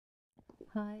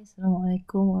Hi,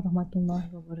 Assalamualaikum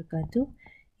warahmatullahi wabarakatuh.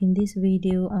 In this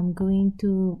video, I'm going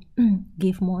to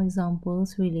give more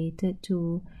examples related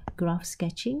to graph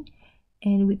sketching,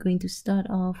 and we're going to start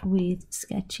off with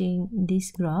sketching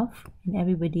this graph. And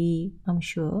I'm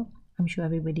sure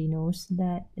everybody knows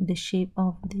that the shape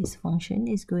of this function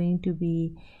is going to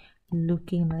be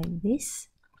looking like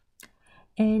this.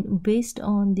 And based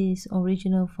on this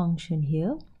original function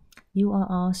here, you are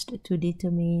asked to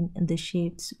determine the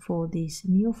shapes for these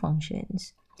new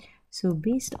functions. So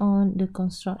based on the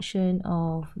construction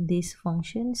of these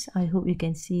functions, I hope you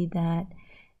can see that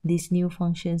these new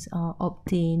functions are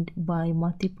obtained by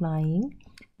multiplying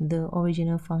the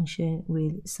original function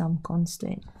with some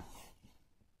constant.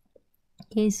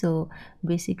 Okay, so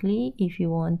basically if you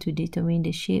want to determine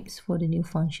the shapes for the new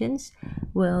functions,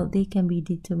 well, they can be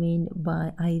determined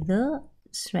by either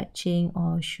stretching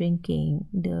or shrinking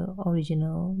the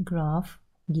original graph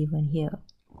given here.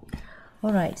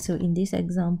 All right, so in this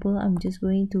example, I'm just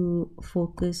going to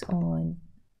focus on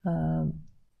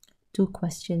two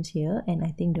questions here, and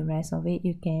I think the rest of it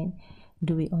you can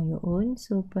do it on your own.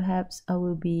 So perhaps I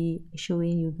will be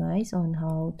showing you guys on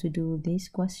how to do this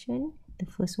question, the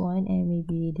first one and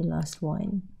maybe the last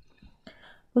one.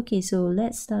 Okay, so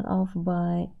let's start off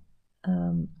by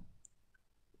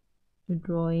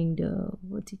drawing the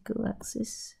vertical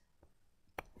axis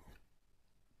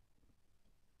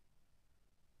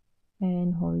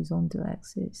and horizontal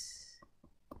axis.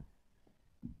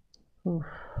 Oh,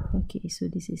 okay, so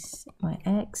this is my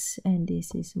x and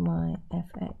this is my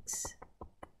fx.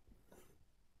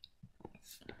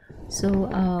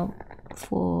 So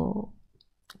for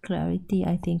clarity,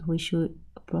 I think we should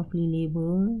properly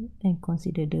label and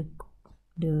consider the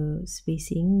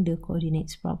spacing, the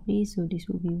coordinates properly. So this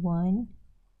will be 1,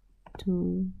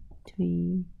 2,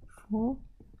 3, 4.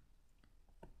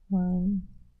 1,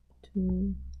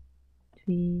 2,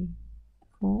 3,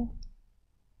 4.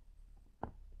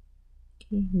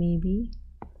 Okay, maybe.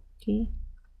 Okay,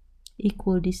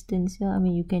 equal distance. Yeah, I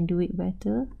mean you can do it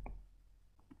better.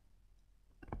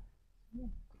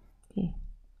 Okay,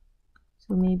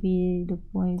 so maybe the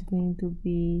point is going to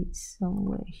be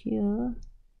somewhere here.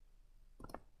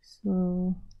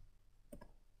 So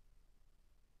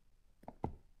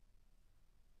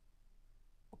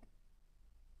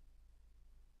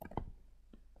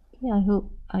okay, I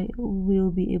hope I will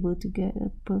be able to get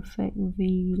a perfect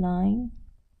V line.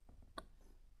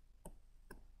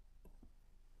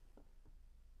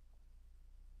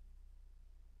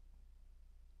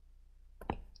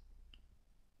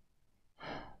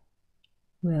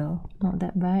 Well, not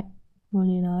that bad,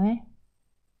 boleh lah eh.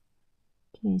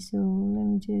 Okay, so let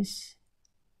me just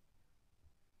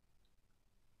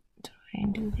try and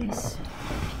do this.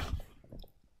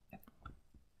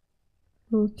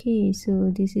 Okay,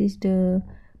 so this is the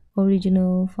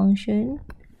original function,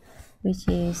 which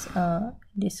is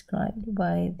described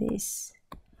by this.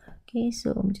 Okay,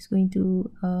 so I'm just going to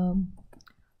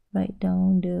write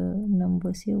down the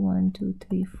numbers here: 1, 2,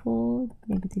 3, 4,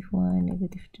 -1, -2,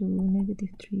 -3,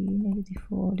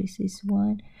 -4. This is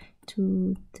 1,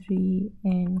 2, 3,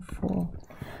 and 4.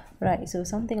 Right, so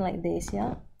something like this,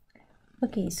 yeah.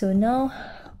 Okay, so now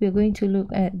we're going to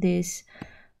look at this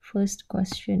first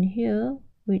question here,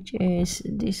 which is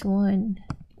this one.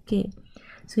 Okay,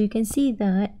 so you can see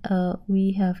that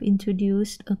we have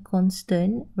introduced a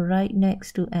constant right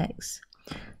next to x.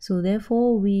 So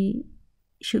therefore we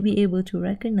should be able to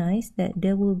recognize that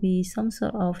there will be some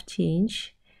sort of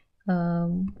change, a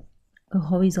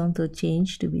horizontal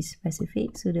change to be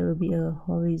specific. So there will be a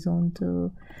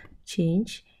horizontal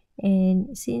change,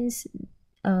 and since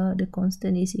the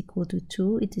constant is equal to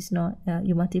 2, it is not,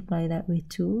 you multiply that with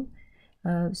 2,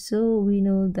 so we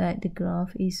know that the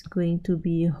graph is going to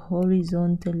be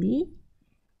horizontally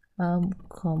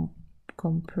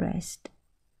compressed.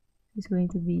 It's going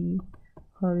to be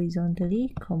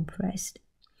horizontally compressed.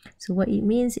 So what it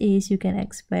means is you can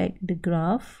expect the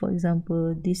graph, for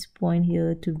example, this point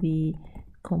here, to be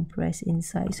compressed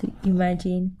inside. So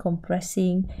imagine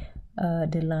compressing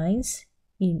the lines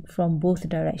from both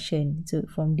directions, so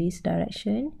from this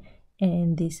direction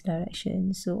and this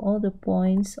direction. So all the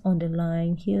points on the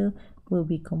line here will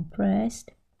be compressed.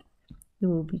 It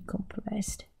will be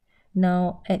compressed.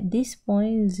 Now at this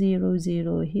point 0,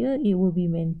 0 here, it will be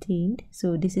maintained.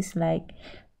 So this is like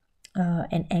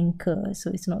an anchor, so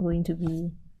it's not going to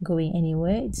be going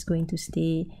anywhere. It's going to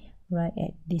stay right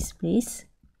at this place,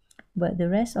 but the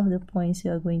rest of the points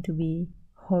here are going to be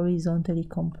horizontally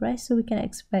compressed. So we can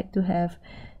expect to have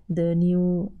the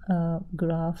new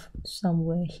graph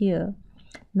somewhere here.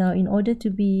 Now in order to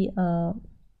be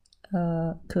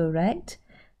correct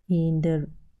in the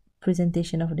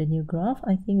presentation of the new graph,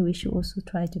 I think we should also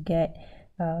try to get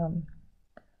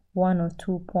 1 or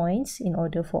 2 points in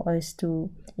order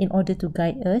to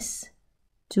guide us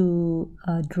to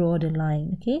draw the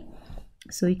line. Okay,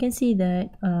 so you can see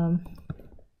that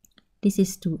this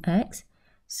is 2x.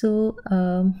 So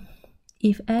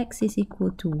if x is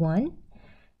equal to 1,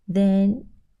 then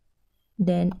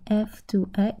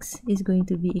f2x is going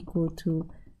to be equal to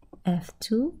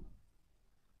f2,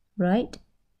 right?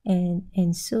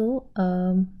 And so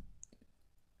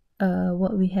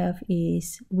what we have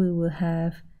is we will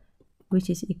have, which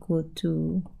is equal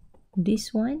to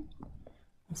this one.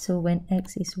 So when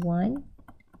x is 1,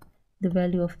 the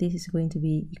value of this is going to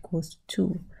be equals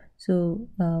to 2. So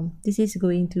this is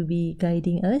going to be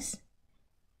guiding us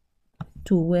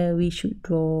to where we should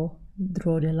draw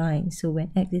the line. So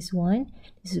when x is 1,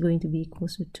 this is going to be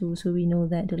equals to 2. So we know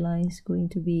that the line is going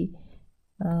to be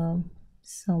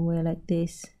somewhere like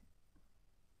this.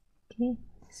 Okay,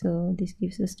 so this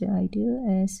gives us the idea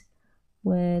as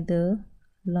where the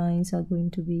lines are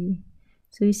going to be.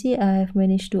 So you see, I have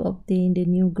managed to obtain the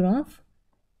new graph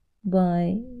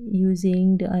by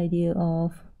using the idea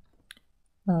of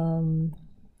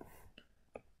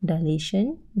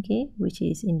dilation, okay, which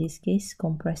is in this case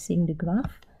compressing the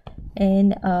graph,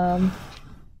 and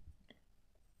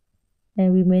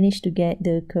we managed to get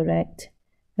the correct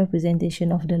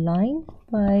representation of the line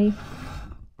by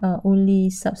only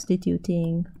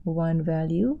substituting one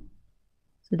value.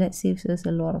 So that saves us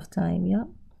a lot of time. Yeah,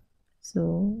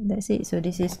 so that's it. So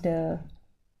this is the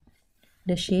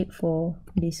shape for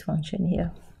this function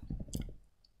here.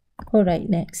 All right,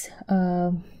 next,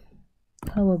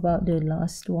 how about the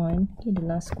last one? Okay, the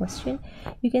last question.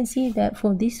 You can see that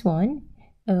for this one,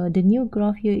 the new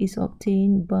graph here is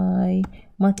obtained by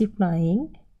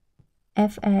multiplying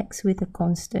fx with a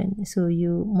constant. So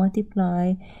you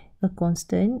multiply a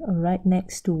constant right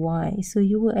next to y. So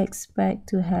you will expect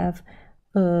to have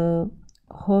a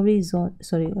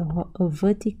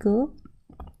vertical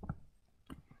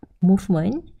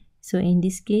movement. So in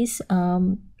this case,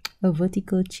 a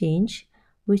vertical change,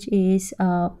 which is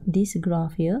this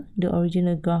graph here, the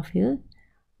original graph here,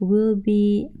 will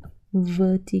be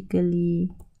vertically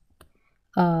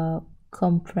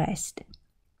compressed.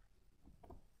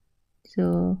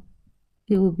 So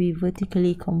it will be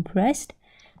vertically compressed.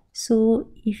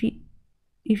 So if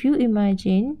you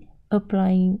imagine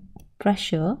applying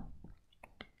pressure,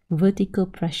 vertical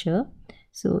pressure,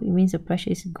 so it means the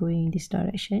pressure is going in this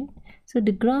direction. So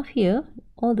the graph here,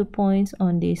 all the points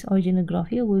on this original graph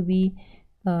here will be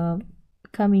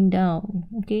coming down.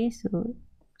 Okay, so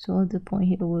all the point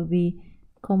here will be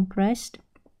compressed.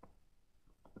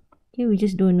 Okay, we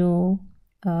just don't know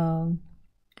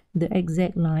the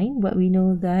exact line, but we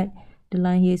know that the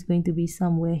line here is going to be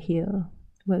somewhere here,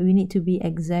 but we need to be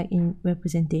exact in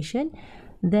representation.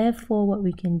 Therefore, what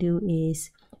we can do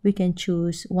is we can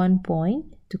choose one point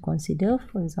to consider.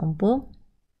 For example,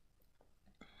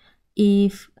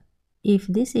 if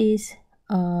this is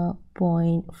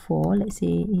 0.4, let's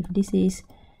say if this is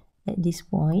at this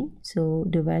point, so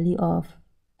the value of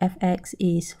fx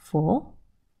is 4.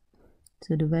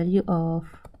 So the value of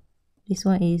this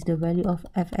one is the value of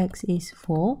fx is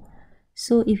 4.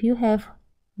 So if you have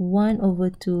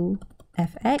 1/2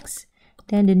 fx,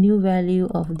 then the new value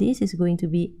of this is going to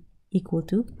be equal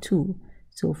to 2.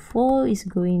 So 4 is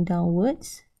going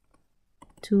downwards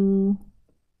to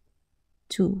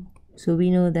 2. So we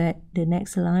know that the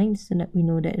next line, so that we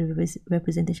know that the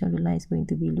representation of the line is going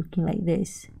to be looking like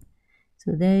this.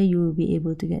 So there you will be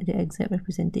able to get the exact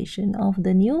representation of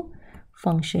the new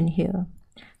function here.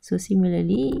 So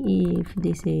similarly, if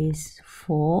this is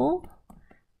 4,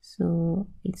 so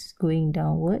it's going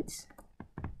downwards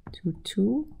to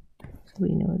 2. So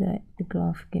we know that the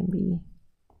graph can be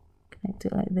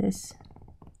connected like this,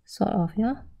 sort of,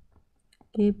 yeah.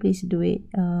 Okay, please do it.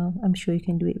 I'm sure you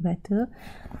can do it better,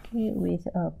 okay, with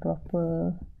a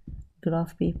proper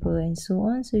graph paper and so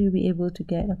on, so you'll be able to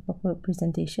get a proper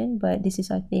presentation. But this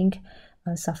is, I think,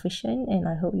 sufficient, and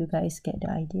I hope you guys get the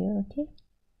idea. Okay,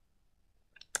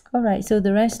 all right, so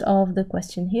the rest of the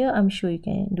question here, I'm sure you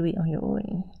can do it on your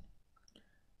own.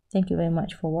 Thank you very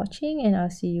much for watching, and I'll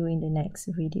see you in the next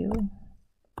video.